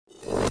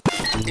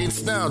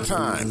It's now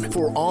time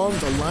for On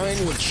the Line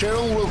with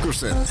Cheryl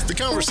Wilkerson. The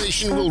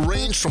conversation will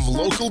range from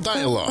local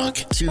dialogue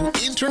to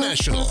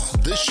international.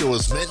 This show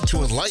is meant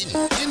to enlighten,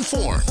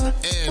 inform,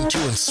 and to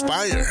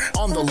inspire.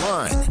 On the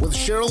Line with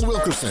Cheryl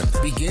Wilkerson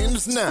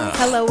begins now.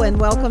 Hello and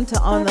welcome to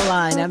On the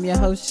Line. I'm your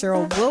host,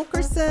 Cheryl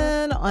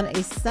Wilkerson. On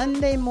a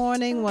Sunday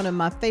morning, one of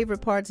my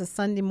favorite parts of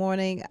Sunday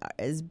morning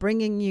is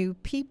bringing you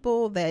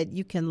people that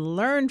you can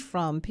learn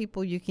from,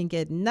 people you can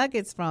get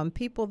nuggets from,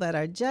 people that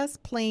are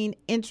just plain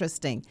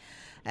interesting,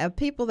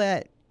 people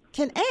that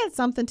can add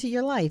something to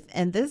your life.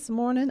 And this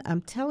morning,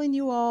 I'm telling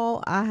you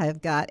all, I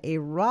have got a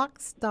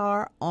rock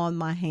star on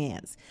my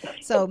hands.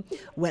 So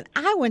when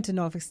I went to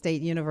Norfolk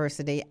State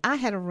University, I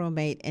had a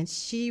roommate, and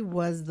she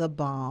was the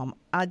bomb.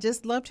 I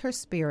just loved her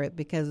spirit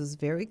because it was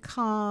very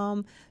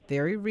calm,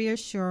 very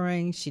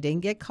reassuring. She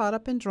didn't get caught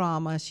up in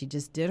drama. She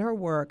just did her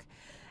work.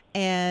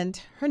 And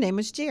her name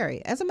was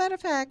Jerry. As a matter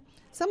of fact,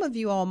 some of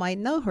you all might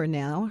know her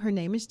now. Her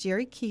name is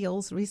Jerry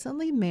Keels,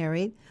 recently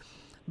married.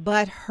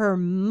 But her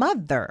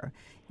mother,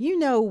 you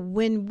know,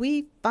 when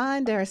we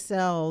find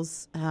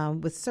ourselves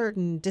with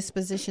certain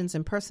dispositions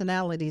and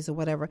personalities or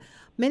whatever,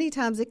 many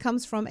times it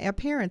comes from our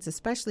parents,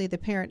 especially the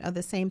parent of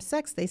the same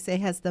sex, they say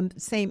has the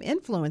same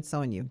influence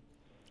on you.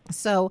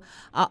 So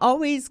I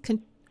always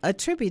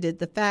attributed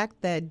the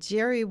fact that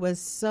Jerry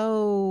was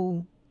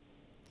such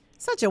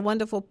a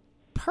wonderful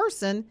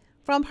person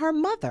from her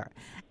mother.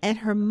 And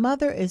her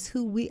mother is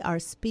who we are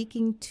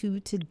speaking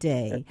to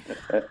today.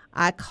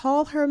 I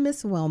call her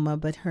Miss Wilma,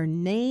 but her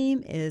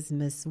name is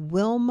Miss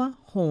Wilma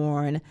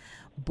Horn,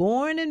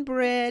 born and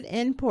bred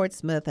in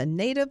Portsmouth, a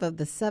native of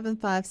the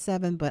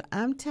 757. But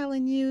I'm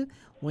telling you,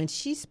 when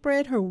she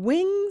spread her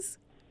wings,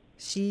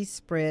 she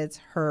spreads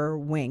her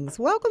wings.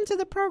 Welcome to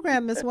the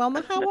program, Miss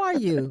Wilma. How are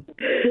you?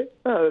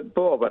 Oh,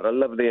 boy, what a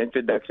lovely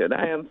introduction.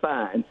 I am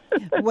fine.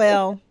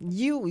 Well,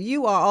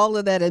 you are all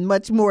of that and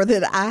much more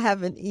that I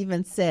haven't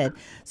even said.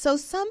 So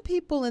some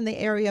people in the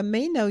area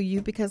may know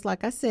you because,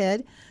 like I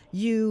said,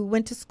 you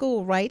went to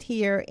school right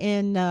here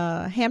in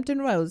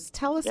Hampton Roads.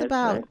 Tell us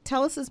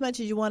Tell us as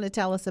much as you want to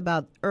tell us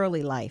about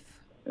early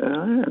life.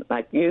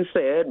 Like you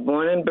said,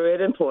 born and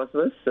bred in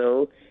Portsmouth,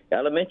 so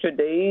elementary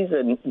days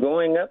and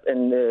growing up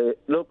in the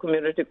little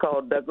community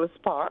called Douglas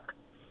Park.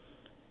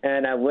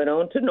 And I went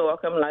on to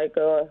Norcom, like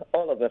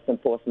all of us in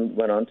Portsmouth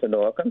went on to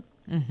Norcom.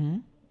 Mm-hmm.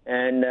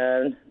 And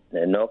the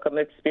Norcom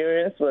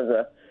experience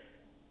was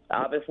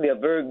obviously a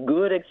very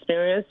good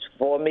experience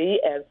for me,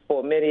 as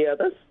for many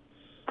others.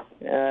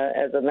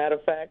 As a matter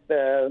of fact,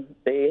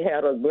 they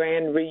had a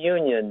grand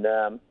reunion.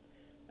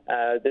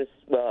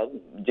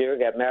 Jerry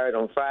got married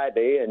on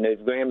Friday, and his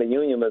grand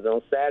reunion was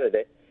on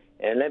Saturday.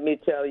 And let me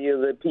tell you,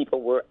 the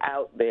people were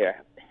out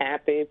there,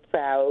 happy,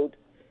 proud,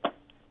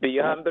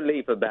 beyond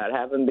belief about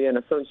having been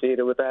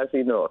associated with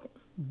IC North.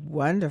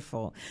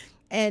 Wonderful.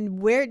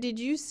 And where did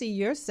you see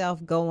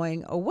yourself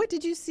going, or what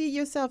did you see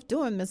yourself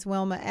doing, Miss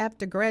Wilma,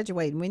 after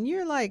graduating? When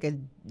you're like a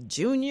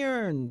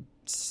junior and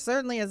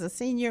certainly as a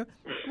senior,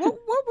 what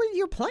were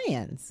your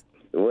plans?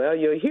 Well,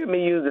 you'll hear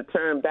me use the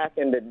term back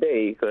in the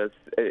day because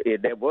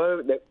there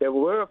were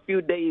a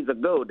few days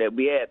ago that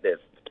we had this.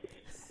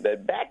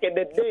 But back in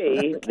the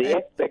day, okay, the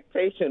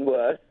expectation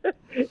was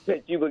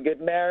that you would get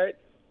married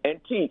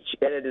and teach,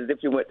 that is,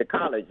 if you went to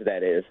college,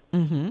 that is.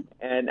 Mm-hmm.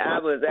 And I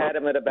was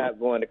adamant about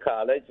going to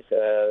college.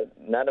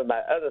 None of my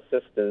other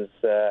sisters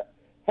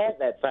had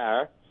that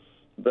fire,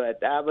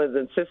 but I was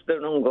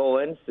insistent on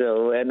going,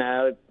 and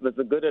I was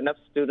a good enough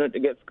student to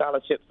get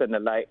scholarships and the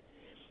like.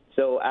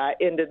 So I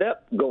ended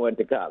up going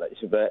to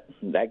college. But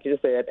like you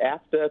said,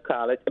 after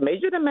college, I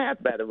majored in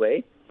math, by the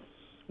way,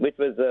 which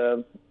was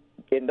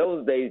in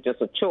those days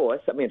just a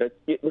choice. I mean,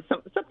 it was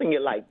something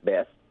you liked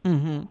best.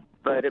 Mm-hmm.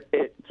 But it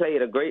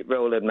played a great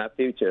role in my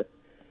future.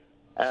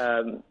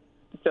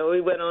 So we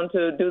went on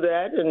to do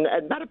that. And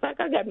as a matter of fact,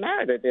 I got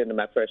married at the end of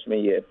my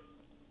freshman year.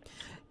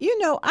 You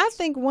know, I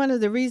think one of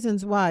the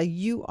reasons why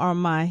you are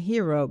my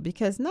hero,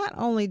 because not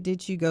only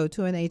did you go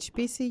to an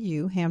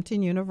HBCU,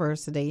 Hampton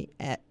University,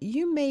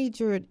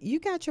 you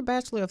got your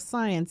Bachelor of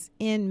Science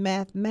in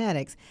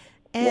mathematics.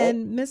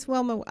 And Miss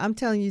Wilma, I'm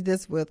telling you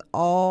this with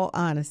all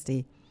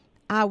honesty,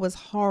 I was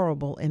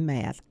horrible in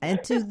math.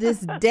 And to this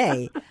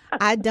day,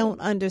 I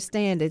don't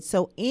understand it.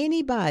 So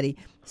anybody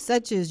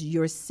such as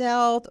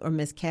yourself or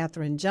Miss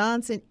Catherine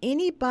Johnson,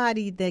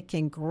 anybody that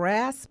can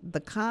grasp the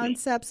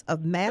concepts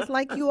of math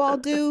like you all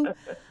do,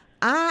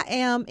 I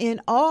am in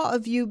awe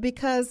of you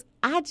because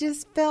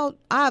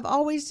I've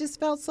always just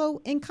felt so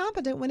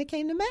incompetent when it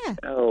came to math.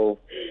 Oh,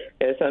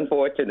 it's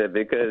unfortunate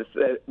because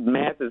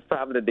math is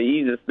probably the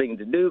easiest thing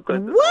to do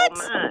because what?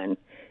 It's all mine.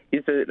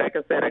 You see, like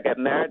I said, I got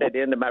married at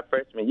the end of my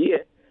freshman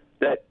year,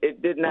 but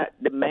it did not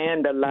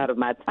demand a lot of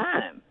my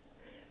time.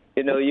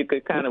 You know, you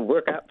could kind of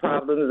work out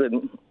problems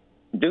and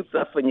do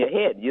stuff in your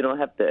head. You don't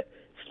have to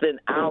spend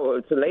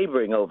hours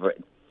laboring over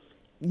it.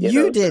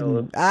 You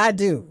didn't. So. I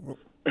do.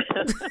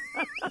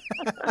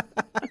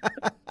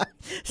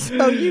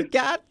 So you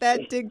got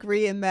that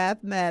degree in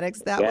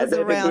mathematics. That was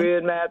around. Got a degree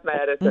in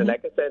mathematics, and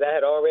like I said, I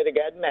had already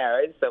gotten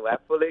married, so I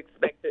fully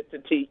expected to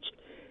teach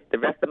the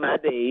rest of my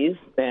days,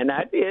 and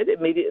I did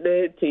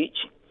immediately teach.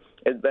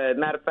 As a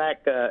matter of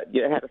fact,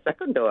 you had a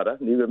second daughter.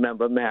 You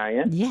remember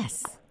Marion?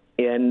 Yes.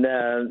 And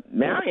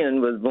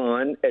Marion was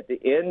born at the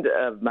end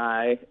of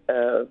my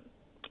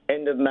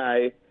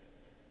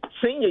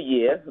senior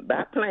year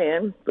by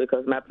plan,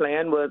 because my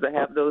plan was to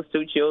have those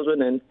two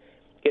children and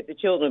get the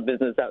children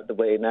business out the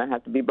way, and I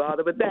have to be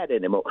bothered with that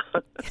anymore.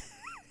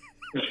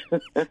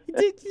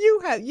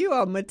 You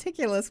are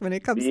meticulous when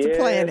it comes to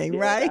planning,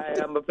 right?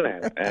 I am a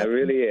planner. I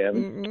really am.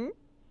 Mm-hmm.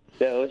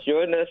 So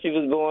sure enough, she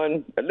was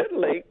born a little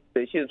late.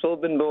 She was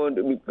supposed to be born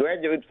to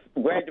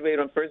graduate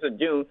on 1st of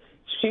June.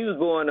 She was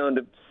born on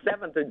the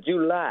 7th of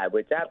July,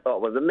 which I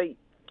thought was a late.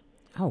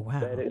 Oh, wow.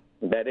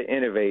 But at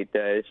any rate,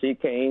 she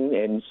came,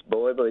 and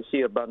boy, was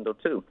she a bundle,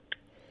 too.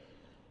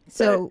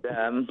 So,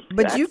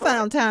 but you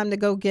found time to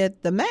go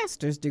get the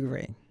master's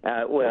degree.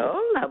 Well,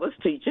 I was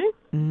teaching,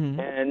 mm-hmm.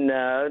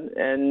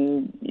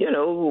 and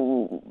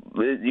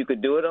you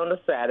could do it on a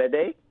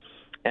Saturday,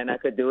 and I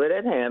could do it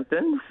at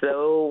Hampton,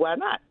 so why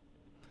not?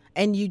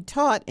 And you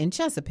taught in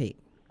Chesapeake.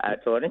 I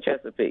taught in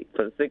Chesapeake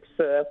for 6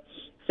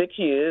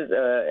 years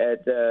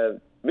at a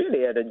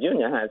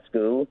junior high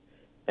school,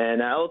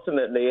 and I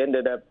ultimately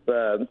ended up,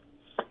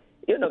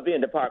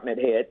 being department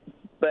head.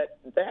 But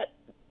that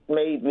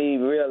made me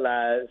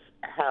realize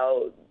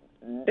how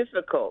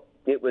difficult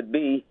it would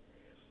be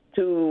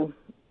to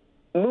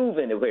move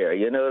anywhere.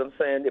 You know what I'm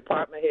saying?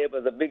 Department head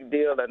was a big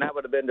deal, and I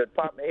would have been the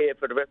department head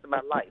for the rest of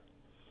my life.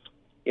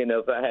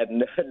 If I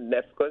hadn't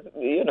left, because,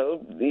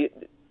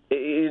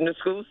 in the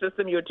school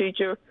system,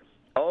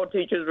 all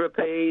teachers were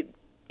paid,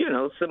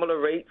 similar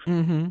rates.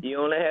 Mm-hmm. You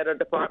only had a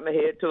department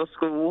head to a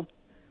school.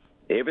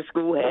 Every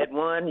school had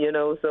one,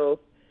 so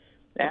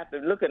after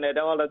looking at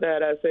all of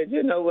that, I said,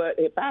 you know what,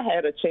 if I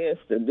had a chance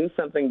to do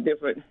something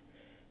different,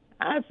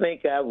 I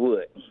think I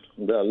would.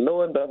 Well,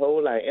 lo and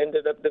behold, I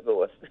ended up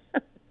divorced.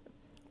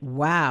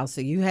 Wow,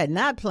 so you had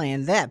not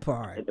planned that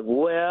part.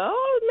 Well,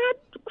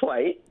 not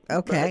quite.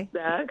 Okay.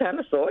 But I kind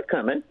of saw it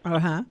coming.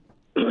 Uh-huh.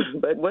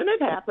 But when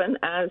it happened,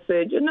 I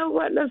said, you know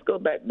what, let's go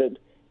back to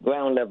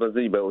ground level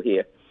zero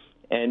here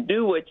and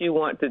do what you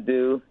want to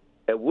do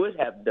and would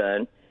have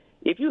done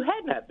if you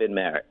had not been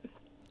married.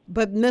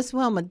 But, Miss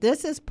Wilma,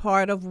 this is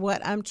part of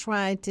what I'm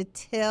trying to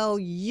tell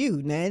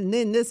you. Now, and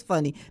then this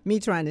funny, me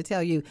trying to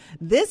tell you.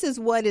 This is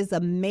what is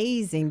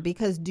amazing,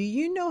 because do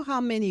you know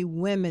how many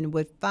women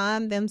would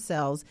find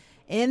themselves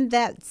in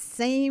that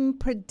same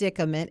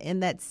predicament, in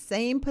that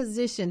same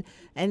position,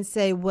 and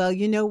say, well,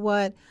 you know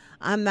what,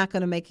 I'm not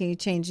going to make any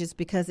changes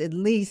because at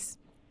least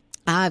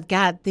I've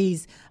got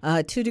these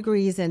 2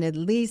 degrees, and at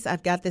least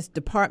I've got this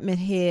department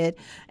head.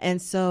 And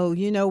so,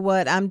 you know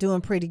what, I'm doing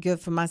pretty good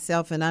for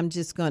myself, and I'm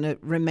just going to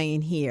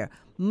remain here.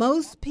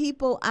 Most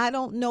people, I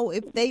don't know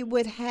if they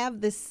would have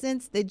the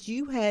sense that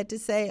you had to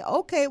say,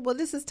 okay, well,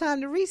 this is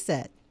time to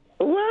reset.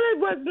 Well, it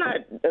was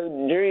not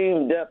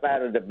dreamed up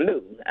out of the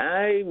blue.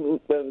 I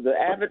was an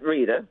avid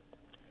reader,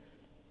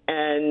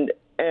 and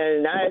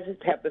I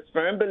just have this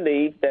firm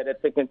belief that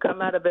if it can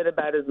come out of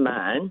anybody's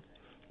mind,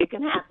 it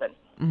can happen.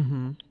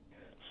 Mm-hmm.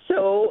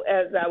 So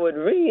as I would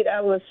read,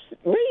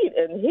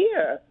 and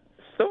hear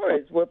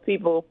stories where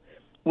people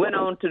went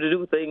on to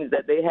do things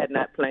that they had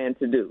not planned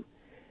to do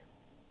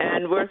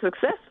and were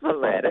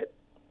successful at it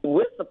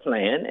with the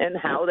plan and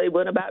how they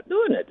went about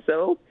doing it.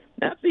 So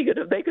I figured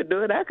if they could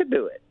do it, I could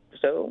do it.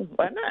 So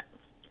why not?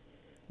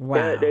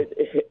 Wow.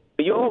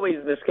 You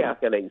always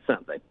miscalculate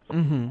something.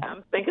 Mm-hmm.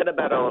 I'm thinking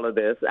about all of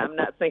this. I'm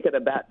not thinking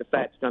about the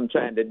fact that I'm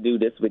trying to do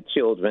this with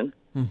children.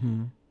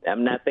 Mm-hmm.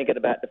 I'm not thinking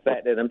about the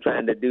fact that I'm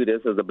trying to do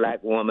this as a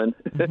black woman.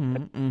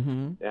 Mm-hmm,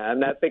 mm-hmm. I'm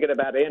not thinking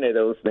about any of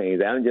those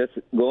things. I'm just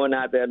going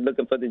out there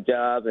looking for the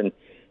job and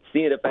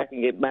seeing if I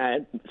can get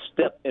my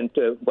step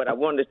into what I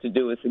wanted to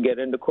do, is to get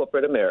into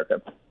corporate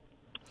America.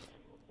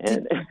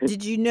 And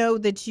did you know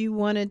that you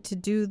wanted to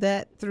do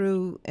that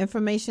through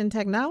information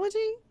technology?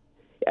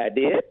 I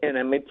did, and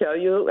I'm going to tell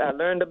you, I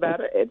learned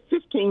about it at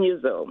 15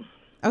 years old.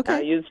 Okay.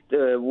 I used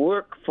to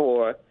work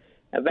for...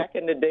 Back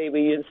in the day,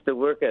 we used to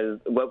work as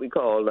what we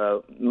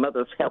call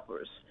mother's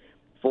helpers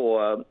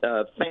for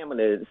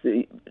families,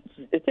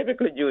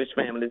 typically Jewish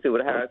families, who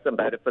would hire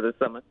somebody for the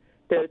summer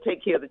to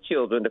take care of the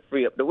children to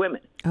free up the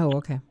women. Oh,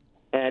 okay.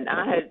 And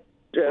I had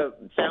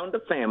found a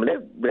family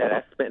that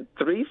I spent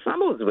 3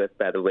 summers with,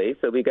 by the way,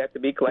 so we got to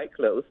be quite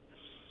close.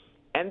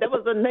 And there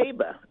was a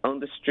neighbor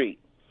on the street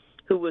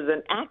who was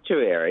an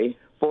actuary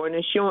for an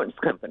insurance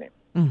company.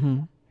 Mm-hmm.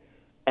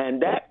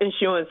 And that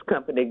insurance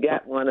company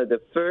got one of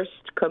the first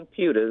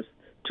computers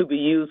to be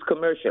used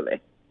commercially.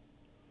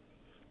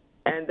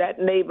 And that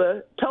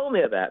neighbor told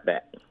me about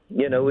that.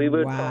 We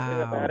were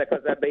talking about it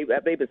because I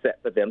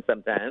babysat for them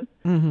sometimes.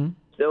 Mm-hmm.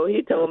 So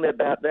he told me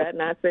about that,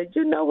 and I said,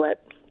 you know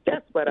what?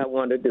 That's what I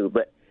want to do.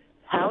 But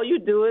how you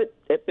do it,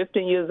 at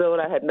 15 years old,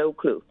 I had no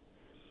clue.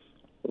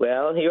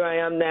 Well, here I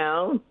am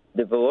now,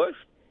 divorced,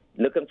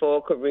 looking for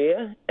a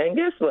career, and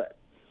guess what?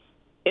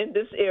 In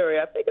this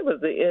area, I think it was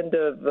the end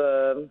of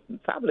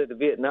probably the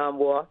Vietnam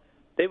War,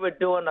 they were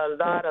doing a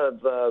lot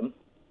of,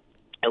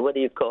 what do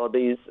you call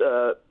these,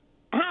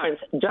 hiring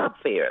job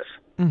fairs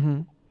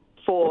mm-hmm.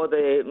 for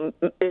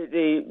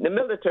the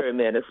military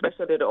men,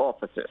 especially the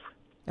officers.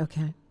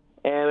 Okay.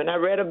 And when I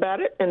read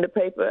about it in the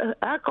paper,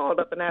 I called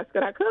up and asked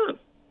could I come.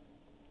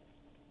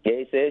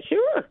 They said,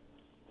 sure.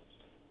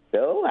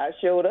 So I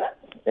showed up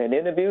and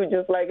interviewed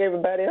just like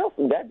everybody else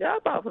and got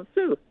job offers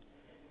too.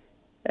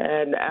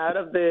 And I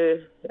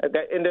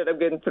ended up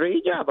getting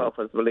 3 job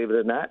offers, believe it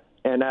or not.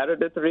 And out of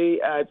the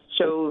 3, I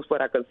chose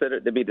what I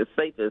considered to be the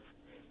safest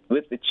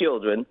with the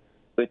children,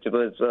 which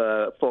was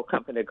for a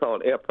company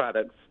called Air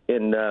Products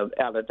in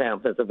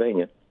Allentown,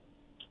 Pennsylvania.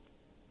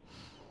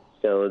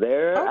 So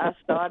there I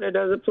started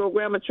as a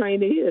programmer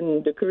trainee,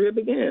 and the career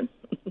began.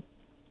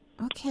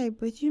 Okay,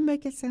 but you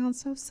make it sound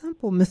so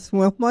simple, Miss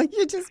Wilma.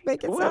 You just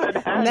make it sound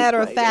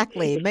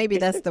matter-of-factly. Maybe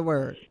that's the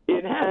word.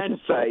 In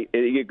hindsight,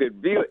 you could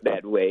view it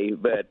that way,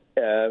 but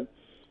I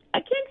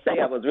can't say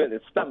I was really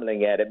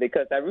stumbling at it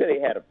because I really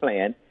had a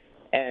plan,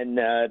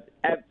 and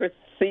I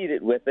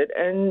proceeded with it.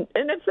 And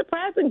the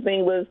surprising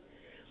thing was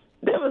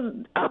there was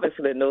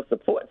obviously no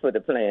support for the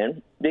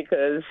plan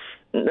because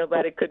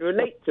nobody could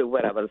relate to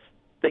what I was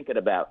thinking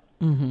about.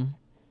 Mm-hmm.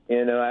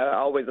 You know, I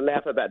always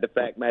laugh about the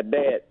fact my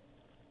dad,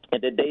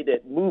 and the day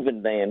that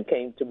moving van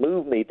came to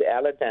move me to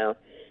Allentown,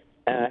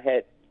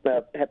 had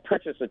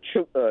purchased a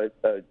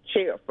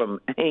chair from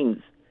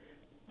Haynes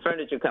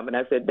Furniture Company.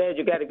 I said, Dad,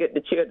 you got to get the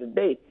chair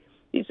today.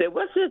 He said,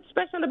 what's so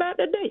special about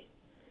today?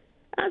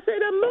 I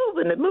said, I'm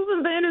moving. The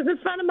moving van is in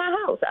front of my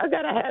house. I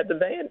got to have the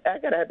van. I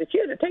got to have the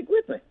chair to take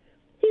with me.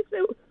 He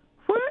said,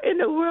 what in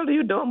the world are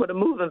you doing with a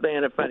moving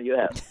van in front of your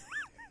house?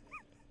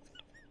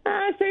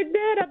 I said,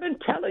 Dad, I've been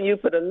telling you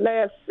for the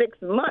last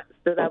 6 months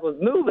that I was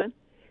moving.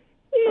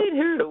 He ain't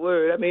heard a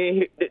word. I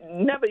mean, it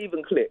never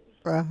even clicked.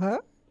 Uh-huh.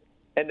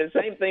 And the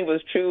same thing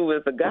was true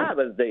with the guy I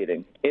was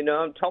dating. You know,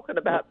 I'm talking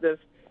about this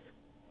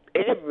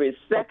every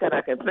second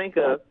I can think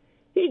of.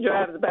 He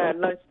drives by at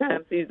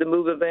lunchtime, sees the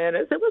moving van,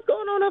 and said, what's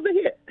going on over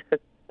here? I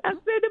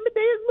said,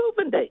 today is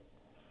moving day.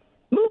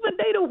 Moving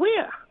day to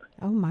where?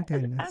 Oh, my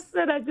goodness. I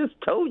said, I just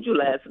told you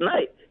last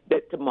night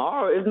that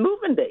tomorrow is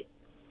moving day.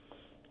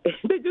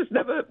 It just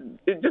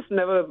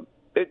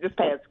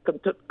passed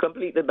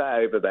completely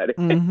by everybody.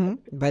 Mm-hmm.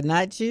 But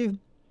not you.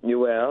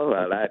 Well,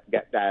 I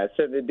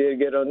certainly did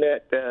get on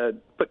that,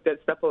 put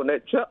that stuff on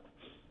that truck,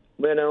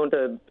 went on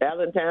to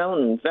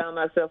Allentown and found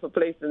myself a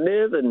place to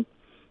live and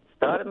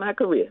started my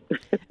career.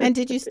 And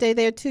did you stay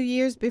there 2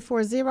 years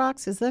before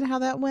Xerox? Is that how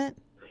that went?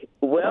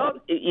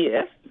 Well,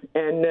 yes,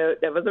 and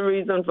there was a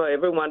reason for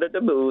every one of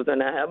the moves,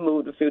 and I have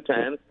moved a few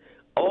times.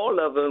 All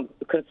of them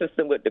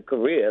consistent with the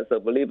career, so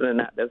believe it or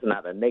not, that's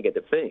not a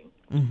negative thing.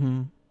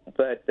 Mm-hmm.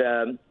 But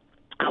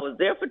I was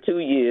there for 2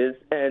 years,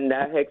 and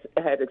I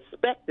had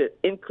expected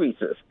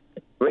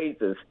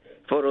raises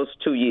for those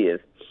 2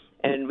 years.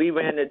 And we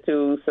ran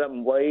into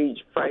some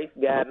wage price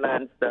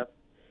guideline stuff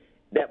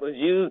that was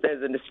used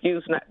as an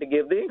excuse not to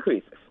give the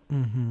increases.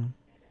 Mm-hmm.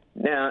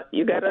 Now,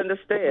 you got to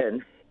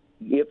understand,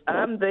 if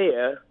I'm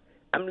there,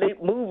 I'm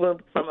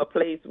moving from a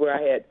place where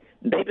I had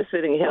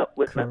babysitting help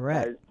with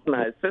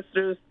my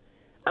sisters.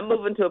 I'm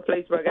moving to a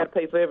place where I got to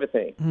pay for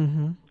everything.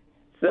 Mm-hmm.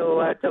 So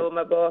I told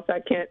my boss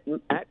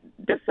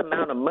this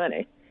amount of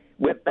money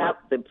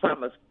without the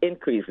promised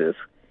increases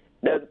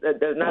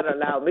does not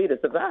allow me to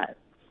survive.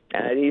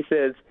 And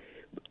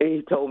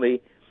he told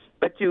me,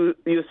 but you're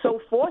so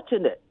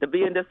fortunate to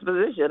be in this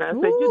position. I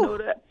said, you know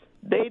that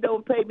they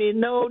don't pay me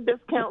no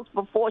discounts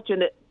for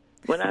fortunate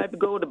when I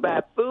go to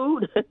buy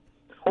food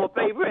or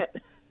pay rent.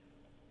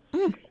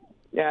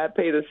 Yeah, I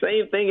pay the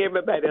same thing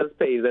everybody else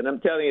pays, and I'm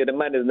telling you, the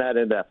money's not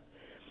enough.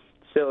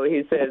 So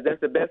he says, that's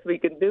the best we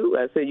can do.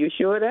 I said, you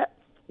sure of that?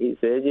 He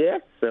said,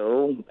 yes.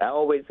 So I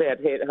always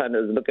had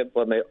headhunters looking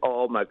for me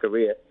all my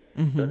career.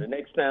 Mm-hmm. So the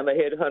next time a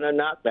headhunter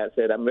knocked, I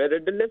said, I'm ready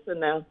to listen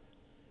now.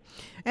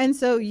 And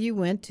so you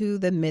went to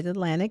the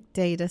Mid-Atlantic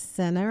Data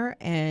Center,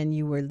 and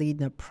you were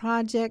leading a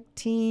project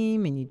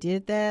team, and you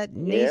did that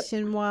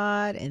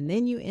nationwide, and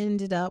then you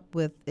ended up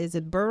with, is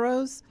it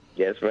Burroughs?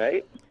 That's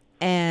right.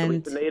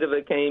 And so later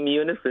became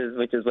Unisys,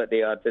 which is what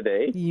they are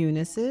today.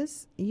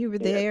 Unisys. You were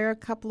there a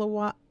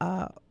couple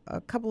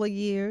of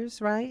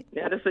years, right?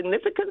 Now, the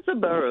significance of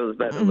Burroughs,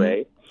 by the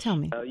way, tell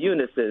me,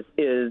 Unisys,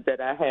 is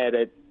that I had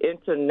an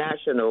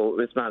international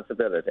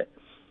responsibility.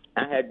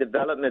 I had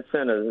development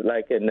centers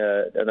like in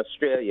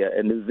Australia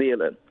and New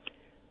Zealand.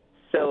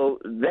 So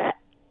that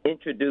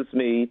introduced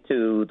me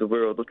to the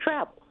world of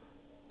travel.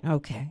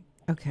 Okay.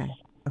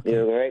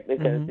 You're right,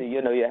 because,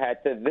 you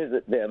had to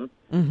visit them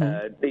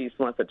at least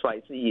once or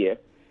twice a year.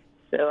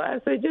 So I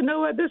said, you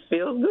know what, this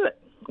feels good.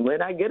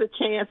 When I get a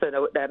chance and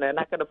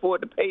I can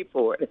afford to pay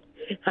for it,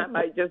 I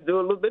might just do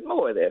a little bit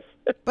more of this.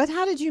 But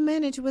how did you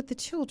manage with the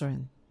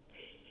children,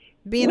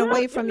 being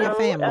away from your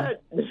family?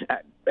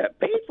 I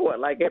paid for it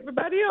like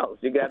everybody else.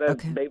 You got to,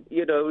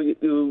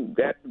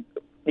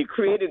 you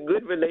created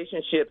good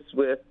relationships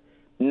with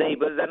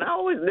neighbors. And I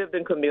always lived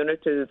in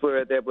communities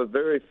where there were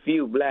very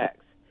few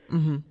blacks.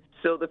 Mm-hmm.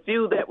 So the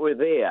few that were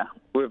there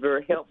were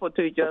very helpful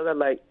to each other.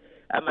 Like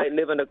I might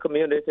live in a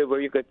community where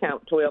you could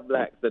count 12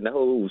 blacks in the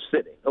whole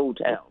city, whole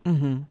town.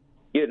 Mm-hmm.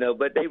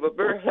 But they were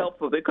very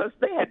helpful because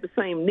they had the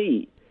same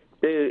need.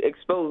 to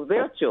expose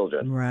their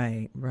children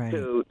Right.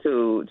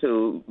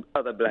 to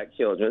other black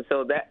children.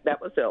 So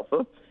that was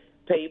helpful.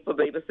 Paid for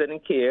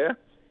babysitting care.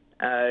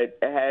 I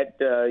had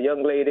a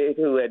young lady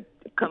who had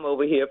come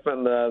over here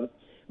from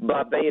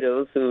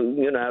Barbados, who,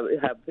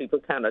 have people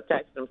kind of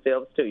attach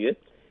themselves to you.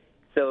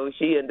 So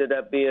she ended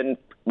up being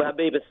my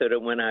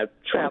babysitter when I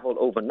traveled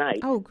overnight.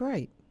 Oh,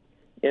 great.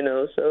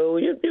 So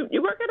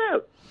you work it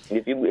out.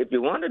 If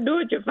you want to do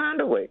it, you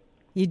find a way.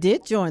 You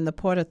did join the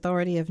Port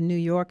Authority of New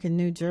York and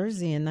New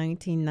Jersey in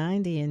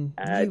 1990, and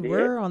you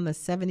were on the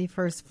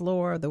 71st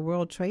floor of the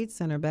World Trade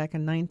Center back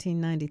in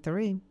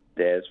 1993.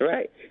 That's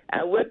right.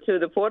 I went to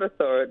the Port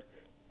Authority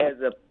as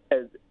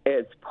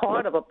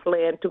part of a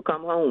plan to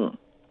come home.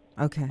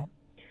 Okay.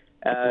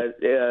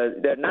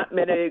 There are not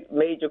many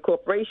major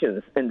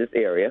corporations in this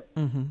area,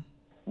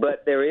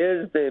 but there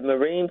is the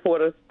Marine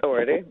Port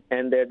Authority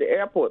and there's the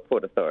Airport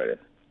Port Authority.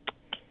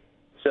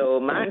 So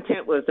my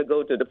intent was to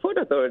go to the Port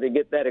Authority to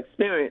get that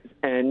experience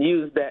and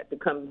use that to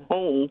come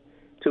home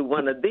to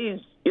one of these,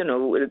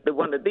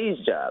 one of these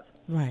jobs.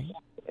 Right.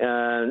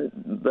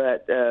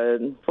 But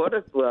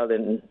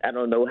and I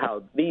don't know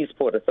how these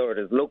port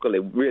authorities locally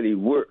really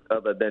work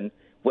other than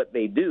what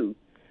they do.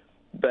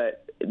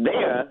 But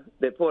there,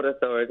 the Port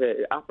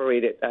Authority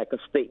operated like a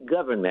state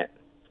government,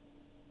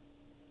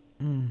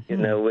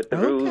 with the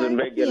rules and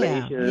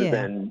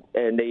regulations,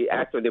 and they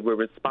actually were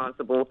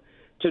responsible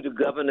to the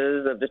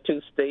governors of the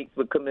two states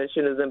with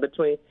commissioners in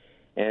between.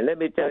 And let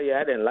me tell you,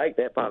 I didn't like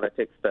that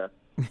politics stuff.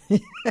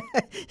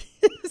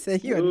 So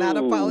you're not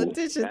a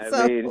politician,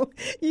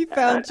 you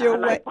found your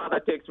way. I like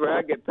politics where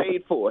I get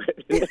paid for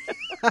it.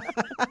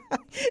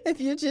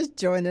 If you're just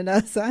joining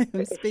us, I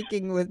am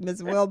speaking with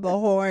Ms. Wilbur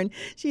Horn.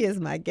 She is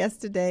my guest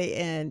today,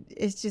 and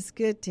it's just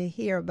good to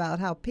hear about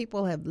how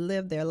people have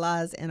lived their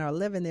lives and are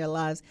living their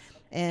lives.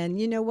 And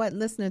you know what?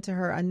 Listening to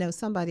her, I know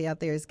somebody out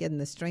there is getting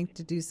the strength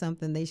to do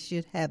something they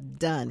should have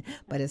done,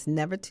 but it's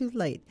never too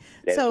late.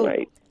 That's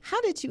right.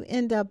 How did you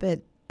end up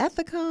at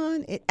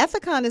Ethicon?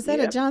 Ethicon, is that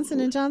a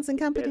Johnson & Johnson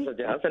company? It's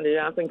a Johnson &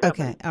 Johnson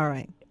company. Okay, all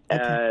right.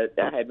 Okay.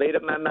 I had made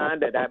up my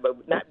mind that I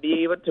would not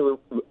be able to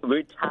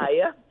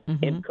retire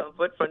in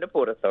comfort from the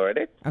Port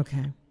Authority.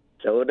 Okay.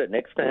 So the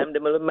next time,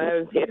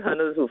 my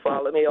headhunters who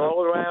followed me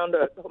all around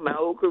my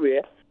whole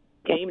career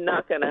came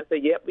knocking. I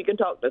said, yep, we can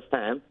talk this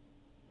time.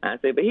 I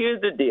said, but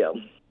here's the deal.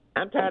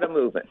 I'm tired of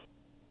moving.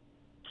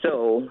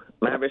 So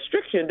my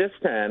restriction this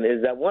time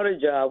is I want a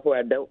job where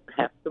I don't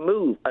have to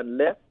move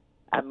unless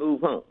I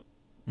move home.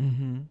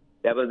 Mm-hmm.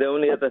 That was the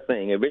only other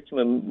thing. And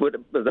Richmond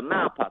was a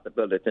mild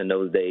possibility in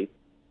those days.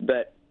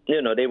 But,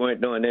 they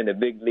weren't doing any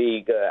big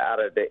league out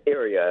of the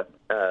area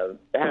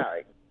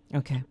hiring.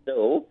 Okay.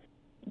 So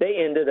they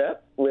ended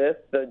up with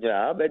the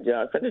job at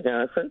Johnson &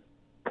 Johnson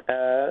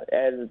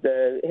as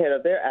the head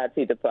of their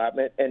IT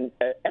department. And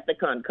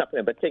Ethicon company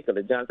in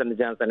particular, Johnson &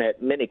 Johnson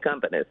had many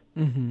companies.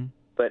 Mm-hmm.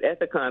 But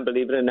Ethicon,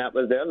 believe it or not,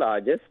 was their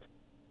largest.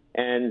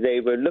 And they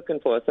were looking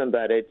for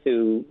somebody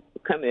to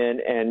come in.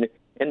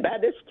 And by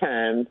this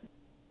time,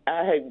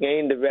 I had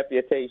gained the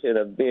reputation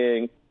of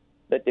being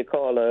what they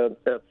call a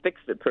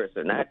fix-it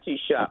person. IT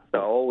shops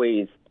are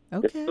always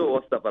the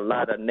source of a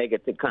lot of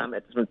negative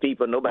comments from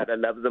people. Nobody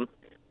loves them.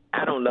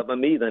 I don't love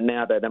them either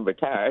now that I'm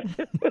retired.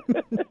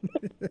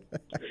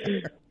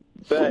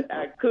 But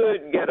I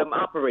could get them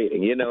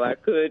operating. I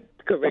could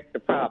correct the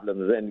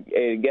problems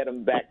and get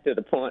them back to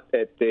the point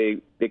that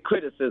the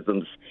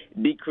criticisms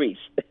decreased.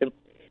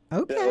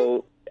 Okay.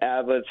 So I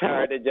was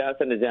hired at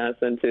Johnson &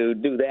 Johnson to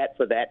do that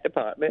for that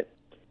department.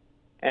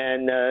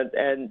 And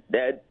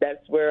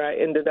that's where I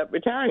ended up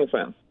retiring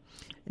from.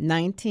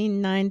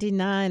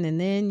 1999, and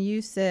then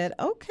you said,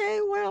 okay,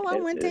 well, I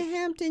went to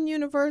Hampton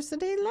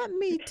University. Let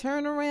me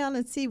turn around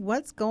and see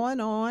what's going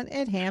on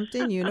at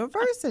Hampton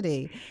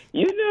University.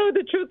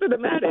 The truth of the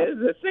matter is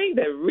the thing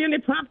that really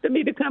prompted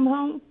me to come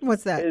home.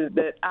 What's that? Is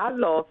that I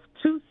lost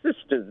two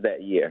sisters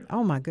that year.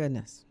 Oh, my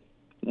goodness.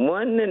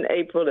 One in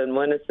April and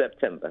one in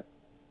September.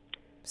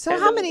 So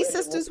how many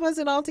sisters was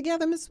it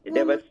altogether, Ms. Wilmer?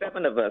 There were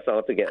 7 of us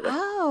altogether.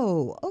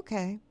 Oh,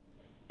 okay.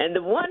 And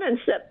the one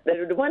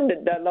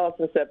that I lost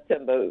in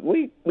September,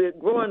 we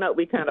growing up,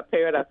 we kind of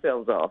paired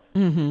ourselves off.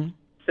 Mm-hmm.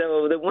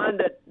 So the one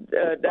that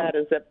died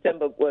in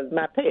September was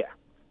my pair.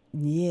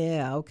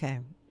 Yeah, okay.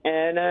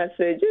 And I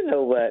said, you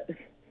know what?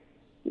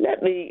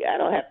 I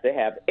don't have to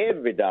have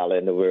every dollar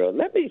in the world.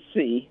 Let me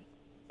see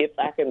if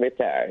I can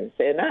retire.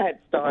 And I had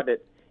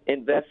started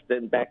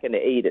investing back in the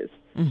 80s.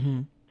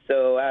 Mm-hmm.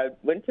 So I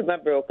went to my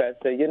broker. I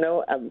said,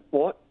 I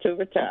want to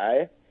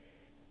retire.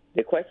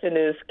 The question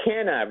is,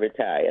 can I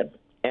retire?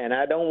 And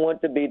I don't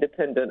want to be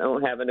dependent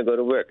on having to go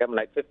to work. I'm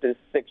like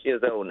 56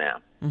 years old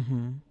now.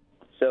 Mm-hmm.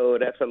 So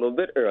that's a little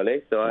bit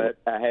early. So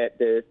I had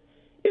to,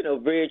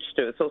 bridge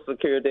to Social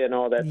Security and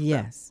all that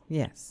stuff.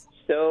 Yes.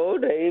 So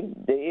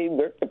they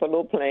worked up a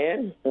little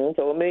plan and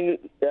told me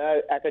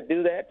I could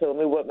do that, told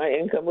me what my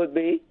income would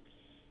be.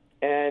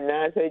 And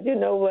I said, you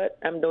know what,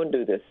 I'm going to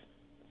do this.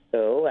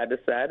 So I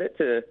decided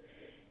to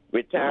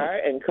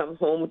retire and come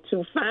home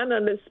to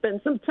finally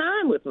spend some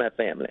time with my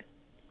family.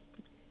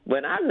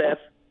 When I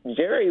left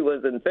Jerry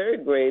was in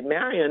third grade.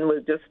 Marion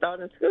was just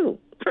starting school,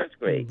 first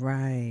grade.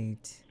 Right.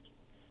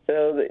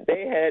 So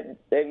they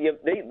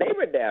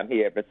were down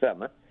here every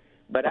summer,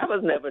 but I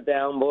was never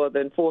down more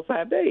than 4 or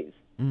 5 days.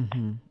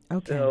 Mm-hmm.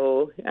 Okay.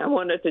 So I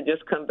wanted to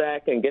just come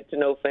back and get to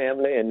know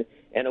family,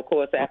 and of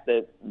course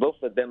after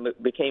both of them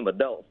became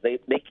adults, they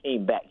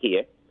came back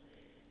here.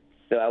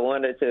 So I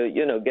wanted to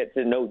get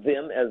to know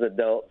them as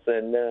adults,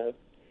 and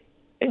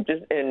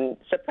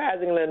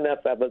surprisingly enough,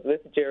 I was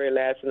with Jerry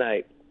last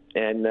night,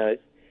 and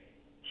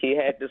she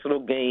had this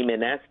little game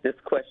and asked this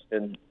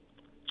question: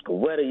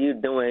 what are you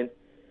doing?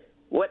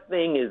 What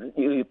thing is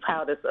you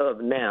proudest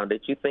of now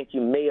that you think you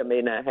may or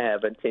may not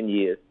have in 10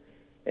 years?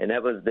 And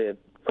that was the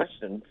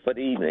question for the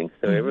evening.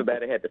 So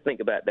everybody had to think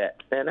about that.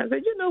 And I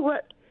said, you know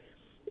what?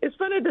 It's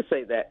funny to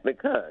say that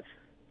because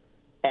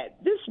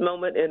at this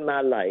moment in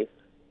my life,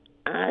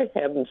 I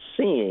am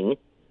seeing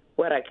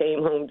what I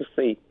came home to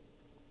see.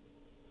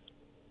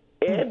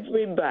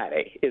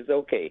 Everybody is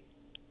okay.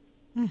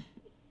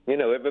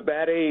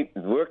 Everybody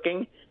is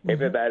working.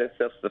 Everybody's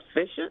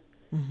self-sufficient.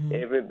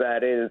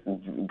 Everybody's,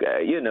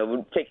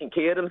 taking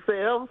care of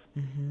themselves.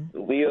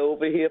 We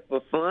over here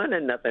for fun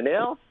and nothing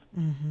else.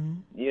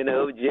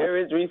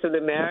 Jerry's recently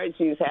married.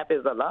 She's happy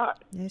as a lark.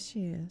 Yes,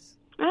 she is.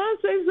 I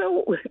say,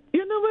 so,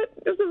 you know what?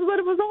 This is what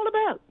it was all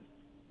about.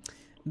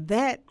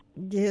 That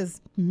gives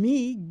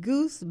me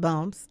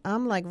goosebumps.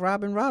 I'm like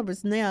Robin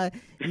Roberts now.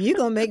 You're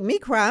going to make me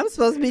cry. I'm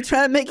supposed to be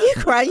trying to make you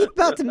cry. You're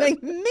about to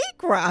make me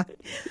cry.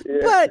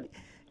 Yeah. But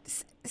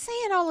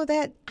saying all of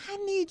that, I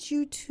need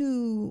you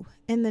to,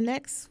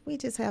 we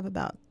just have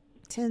about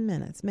 10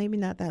 minutes, maybe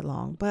not that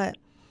long, but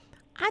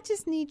I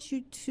just need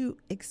you to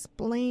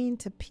explain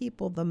to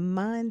people the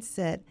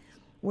mindset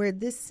where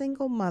this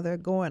single mother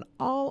going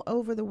all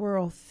over the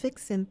world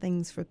fixing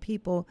things for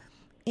people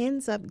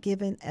ends up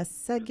giving a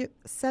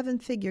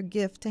 7-figure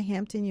gift to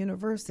Hampton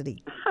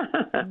University.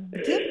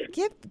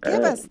 Give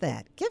us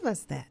that. Give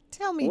us that.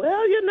 Tell me.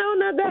 Well,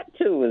 now that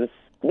too is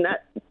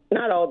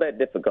not all that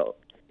difficult.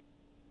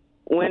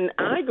 When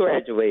I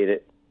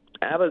graduated,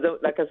 I was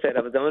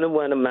the only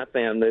one in my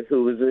family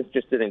who was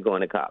interested in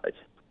going to college.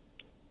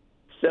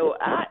 So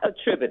I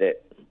attributed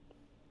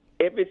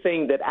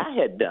everything that I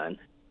had done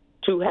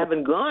to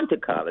having gone to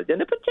college, and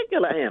in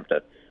particular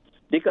Hampton,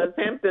 because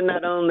Hampton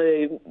not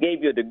only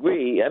gave you a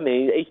degree,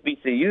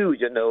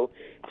 HBCUs,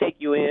 take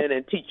you in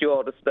and teach you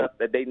all the stuff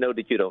that they know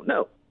that you don't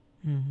know.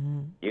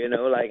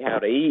 Like how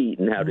to eat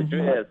and how to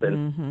dress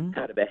and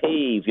how to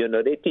behave.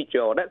 They teach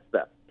you all that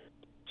stuff.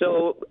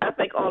 So I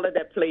think all of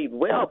that played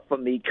well for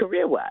me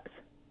career-wise.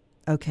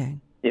 Okay.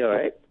 You all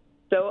right?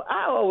 So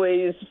I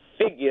always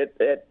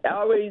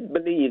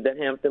believed that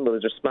Hampton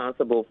was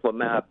responsible for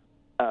my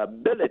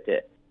ability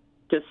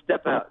to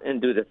step out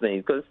and do the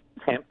things. Because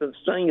Hampton's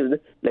thing is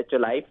let your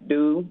life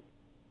do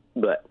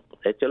the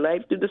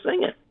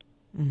singing.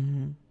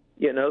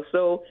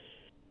 So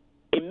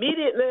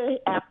immediately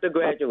after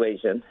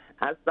graduation,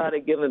 I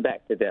started giving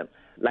back to them,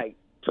 like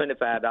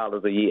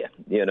 $25 a year,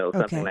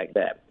 something like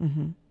that.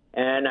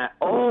 And I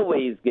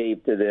always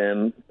gave to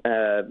them,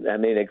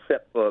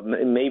 except for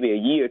maybe a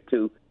year or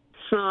two,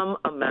 some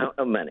amount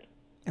of money.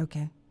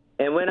 Okay.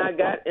 And when I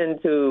got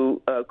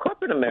into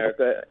corporate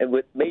America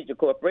with major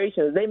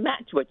corporations, they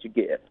match what you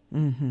give.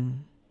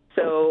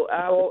 So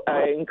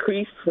I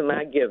increased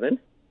my giving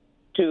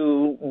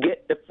to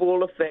get the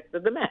full effect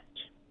of the match.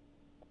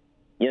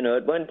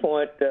 At one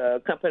point,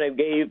 the company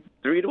gave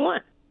 3 to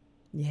 1.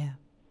 Yeah.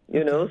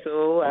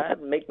 So I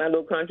make my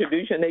little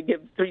contribution, they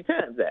give 3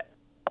 times that.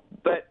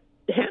 But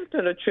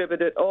Hampton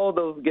attributed all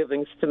those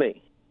givings to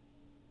me.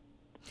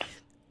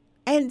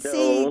 And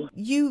see,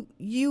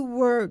 you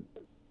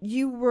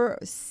were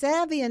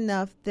savvy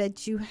enough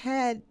that you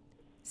had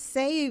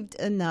saved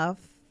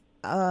enough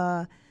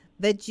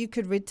that you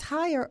could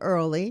retire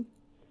early,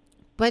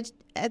 but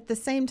at the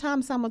same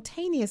time,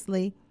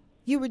 simultaneously,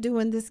 you were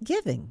doing this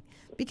giving.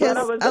 Because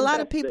a lot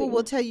of people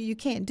will tell you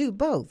can't do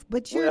both,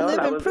 but you're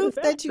living proof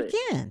that you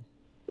can.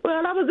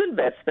 Well, I was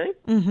investing.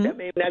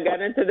 I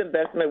got into the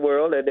investment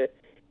world in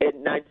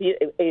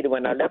 1980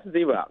 when I left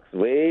Xerox,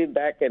 way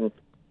back in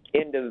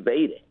end of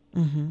 80.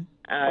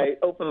 I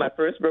opened my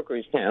first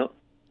brokerage account,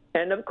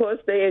 and of course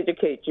they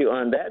educate you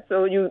on that.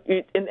 So you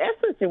in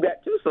essence, you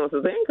got 2 sources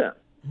of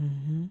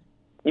income.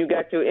 You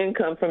got your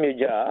income from your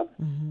job,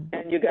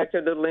 and you got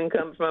your little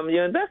income from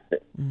your investing.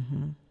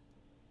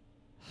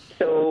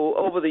 So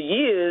over the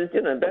years,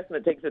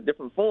 investment takes a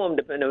different form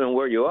depending on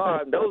where you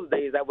are. In those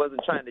days, I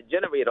wasn't trying to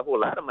generate a whole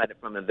lot of money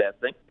from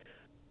investing,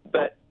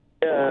 but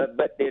the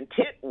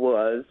intent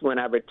was when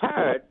I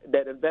retired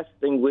that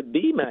investing would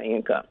be my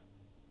income.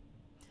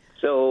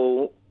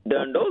 So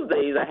during those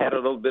days, I had a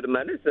little bit of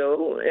money,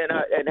 and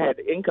I had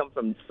income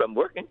from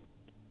working.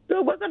 So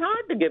it wasn't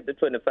hard to give the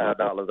 $25,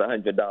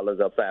 $100,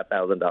 or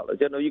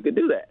 $5,000. You could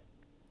do that.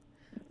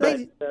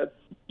 But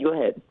go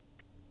ahead.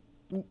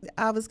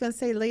 I was going to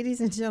say,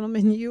 ladies and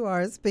gentlemen, you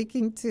are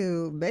speaking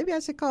to, maybe I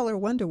should call her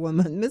Wonder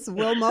Woman, Miss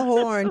Wilma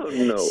Horn. Oh,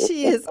 no.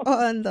 She is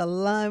on the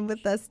line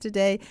with us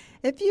today.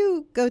 If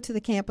you go to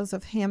the campus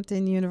of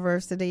Hampton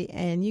University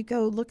and you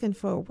go looking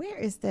for, where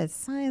is that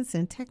science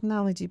and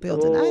technology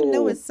building? I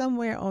know it's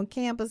somewhere on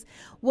campus.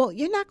 Well,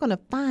 you're not going to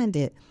find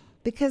it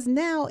because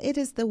now it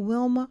is the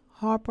Wilma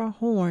Harper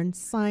Horn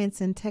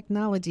Science and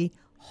Technology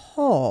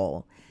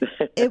Hall.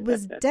 It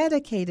was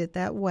dedicated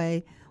that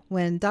way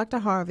when Dr.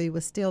 Harvey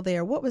was still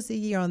there. What was the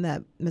year on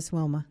that, Miss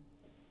Wilma?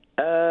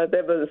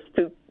 That was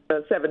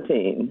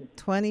 2017.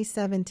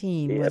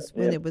 2017 was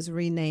when it was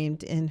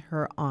renamed in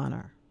her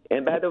honor.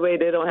 And by the way,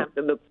 they don't have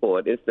to look for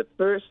it. It's the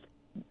first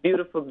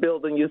beautiful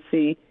building you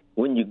see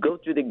when you go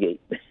through the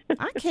gate.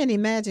 I can't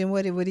imagine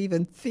what it would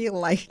even feel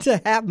like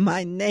to have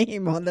my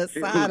name on the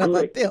side of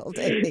a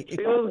building. It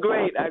feels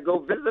great. I go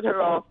visit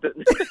her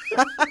often.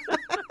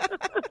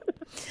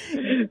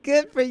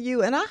 Good for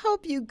you. And I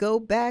hope you go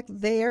back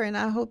there and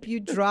I hope you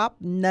drop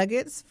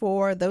nuggets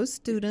for those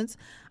students.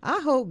 I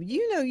hope,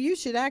 you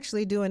should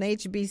actually do an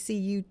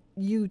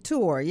HBCU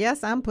tour.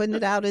 Yes, I'm putting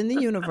it out in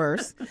the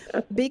universe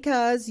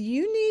because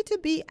you need to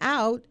be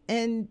out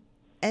and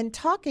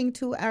talking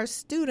to our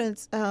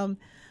students. I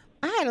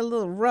had a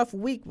little rough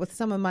week with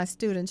some of my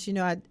students.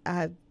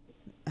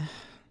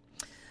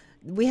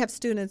 We have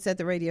students at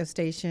the radio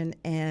station,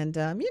 and,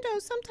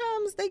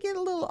 sometimes they get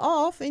a little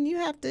off, and you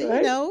have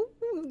to,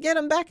 get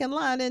them back in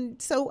line. And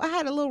so I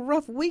had a little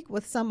rough week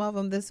with some of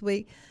them this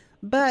week.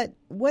 But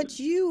what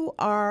you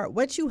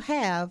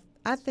have,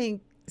 I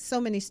think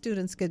so many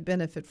students could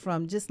benefit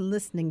from just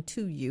listening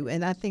to you.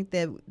 And I think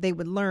that they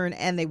would learn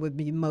and they would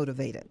be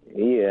motivated.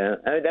 Yeah.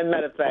 As a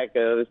matter of fact,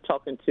 I was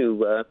talking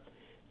to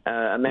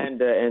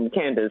Amanda and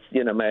Candace,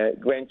 my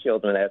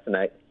grandchildren last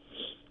night.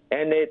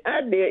 And the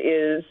idea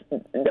is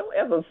don't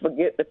ever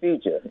forget the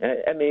future.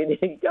 I mean,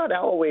 you got to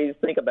always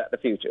think about the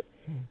future.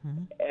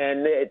 Mm-hmm.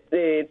 And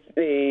they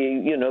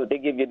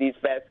give you these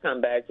fast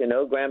comebacks,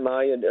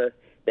 Grandma,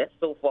 that's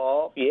so far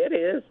off. Yeah, it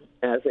is.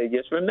 And I say,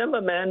 just remember,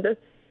 Amanda,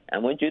 I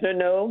want you to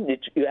know that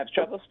you have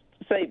trouble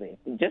saving.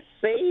 Just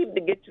save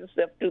to get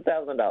yourself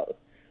 $2,000.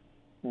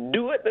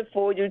 Do it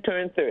before you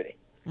turn 30.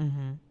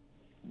 Mm-hmm.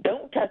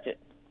 Don't touch it.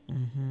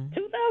 Mm-hmm.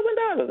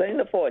 $2,000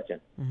 ain't a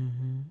fortune.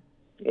 Mm-hmm.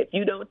 If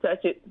you don't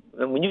touch it,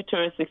 and when you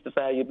turn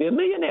 65, you'll be a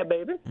millionaire,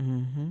 baby.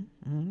 Mm-hmm.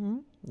 Mm-hmm.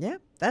 Yeah,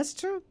 that's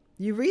true.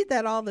 You read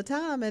that all the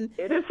time, and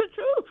it is the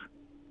truth.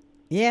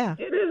 Yeah,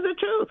 it is the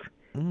truth.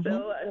 Mm-hmm.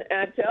 So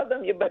I tell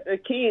them, but the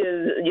key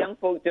is young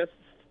folks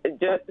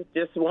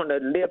just want to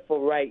live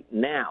for right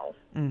now.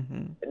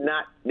 Mm-hmm.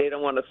 They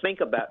don't want to think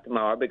about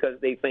tomorrow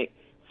because they think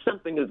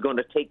something is going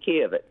to take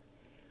care of it.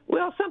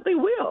 Well, something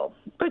will,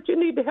 but you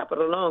need to help it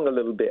along a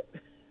little bit.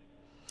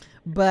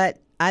 But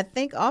I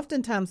think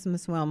oftentimes,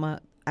 Miss Wilma,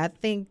 I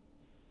think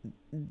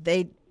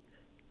they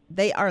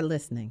are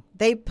listening.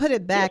 They put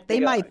it back. Yes, they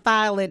might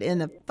file it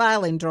in a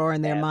filing drawer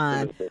in their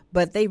mind,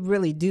 but they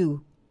really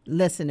do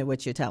listen to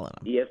what you're telling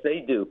them. Yes, they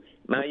do.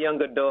 My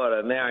younger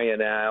daughter,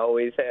 Marion, and I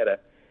always had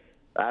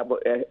I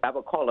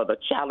would call it a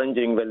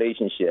challenging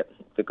relationship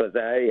because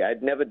I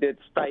never did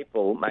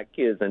stifle my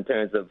kids in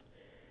terms of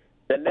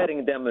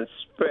letting them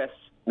express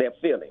their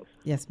feelings.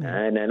 Yes,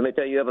 ma'am. And let me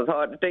tell you, it was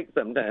hard to take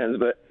sometimes,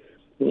 but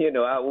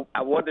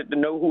I wanted to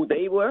know who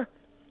they were,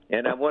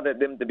 and I wanted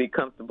them to be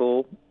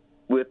comfortable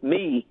with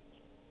me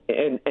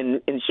and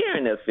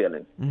sharing their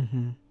feelings.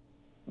 Mm-hmm.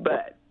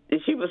 But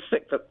she was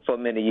sick for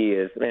many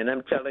years, and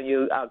I'm telling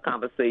you, our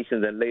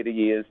conversations in later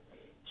years,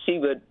 she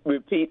would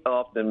repeat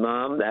often,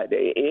 Mom,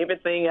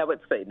 everything I would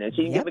say. Now,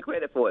 she didn't give me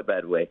credit for it,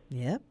 by the way.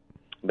 Yep.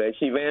 But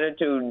she ran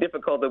into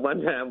difficulty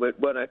one time with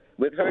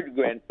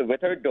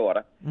her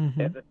daughter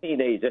mm-hmm. as a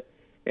teenager.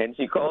 And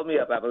she called me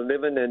up. I was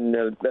living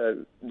in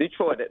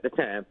Detroit at the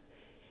time.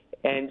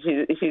 And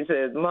she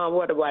says, Mom,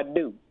 what do I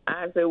do?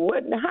 I said,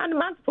 how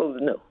am I supposed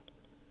to know?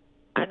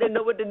 I didn't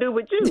know what to do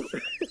with you.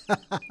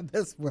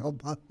 That's well,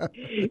 Mother.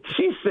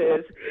 She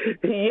says,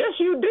 yes,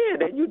 you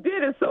did. And you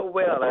did it so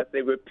well. I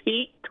say,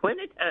 repeat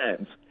 20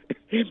 times.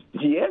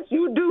 Yes,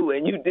 you do.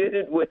 And you did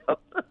it well.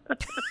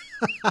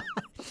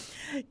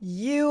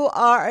 You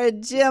are a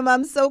gem.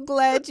 I'm so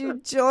glad you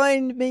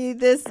joined me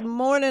this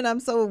morning. I'm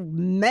so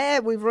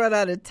mad we've run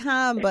out of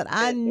time, but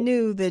I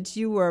knew that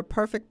you were a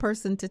perfect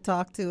person to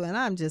talk to, and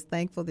I'm just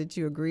thankful that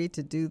you agreed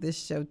to do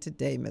this show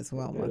today, Ms.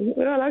 Wilma.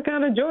 Well, I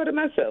kind of enjoyed it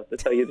myself, to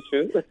tell you the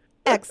truth.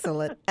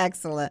 Excellent,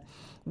 excellent.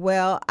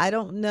 Well, I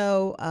don't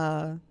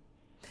know.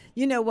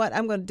 You know what?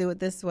 I'm going to do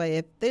it this way.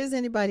 If there's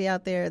anybody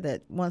out there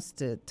that wants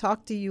to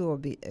talk to you or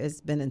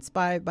has been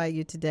inspired by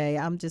you today,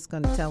 I'm just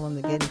going to tell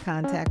them to get in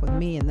contact with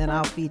me, and then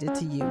I'll feed it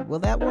to you. Will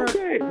that work?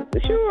 Okay,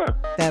 sure.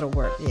 That'll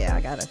work. Yeah,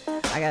 I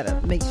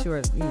gotta make sure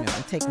I'm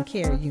taking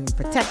care of you and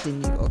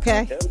protecting you.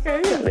 Okay.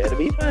 Okay, that'll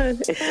be fun.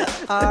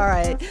 All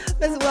right,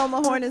 Ms.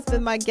 Wilma Horn has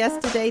been my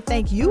guest today.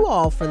 Thank you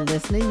all for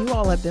listening. You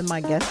all have been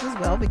my guests as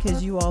well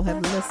because you all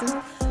have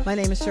listened. My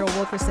name is Cheryl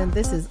Wilkerson.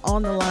 This is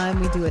On the Line.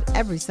 We do it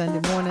every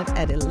Sunday morning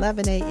at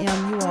 11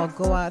 a.m. You all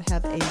go out,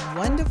 have a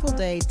wonderful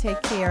day.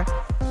 Take care.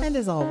 And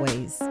as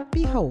always,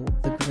 behold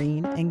the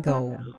green and gold.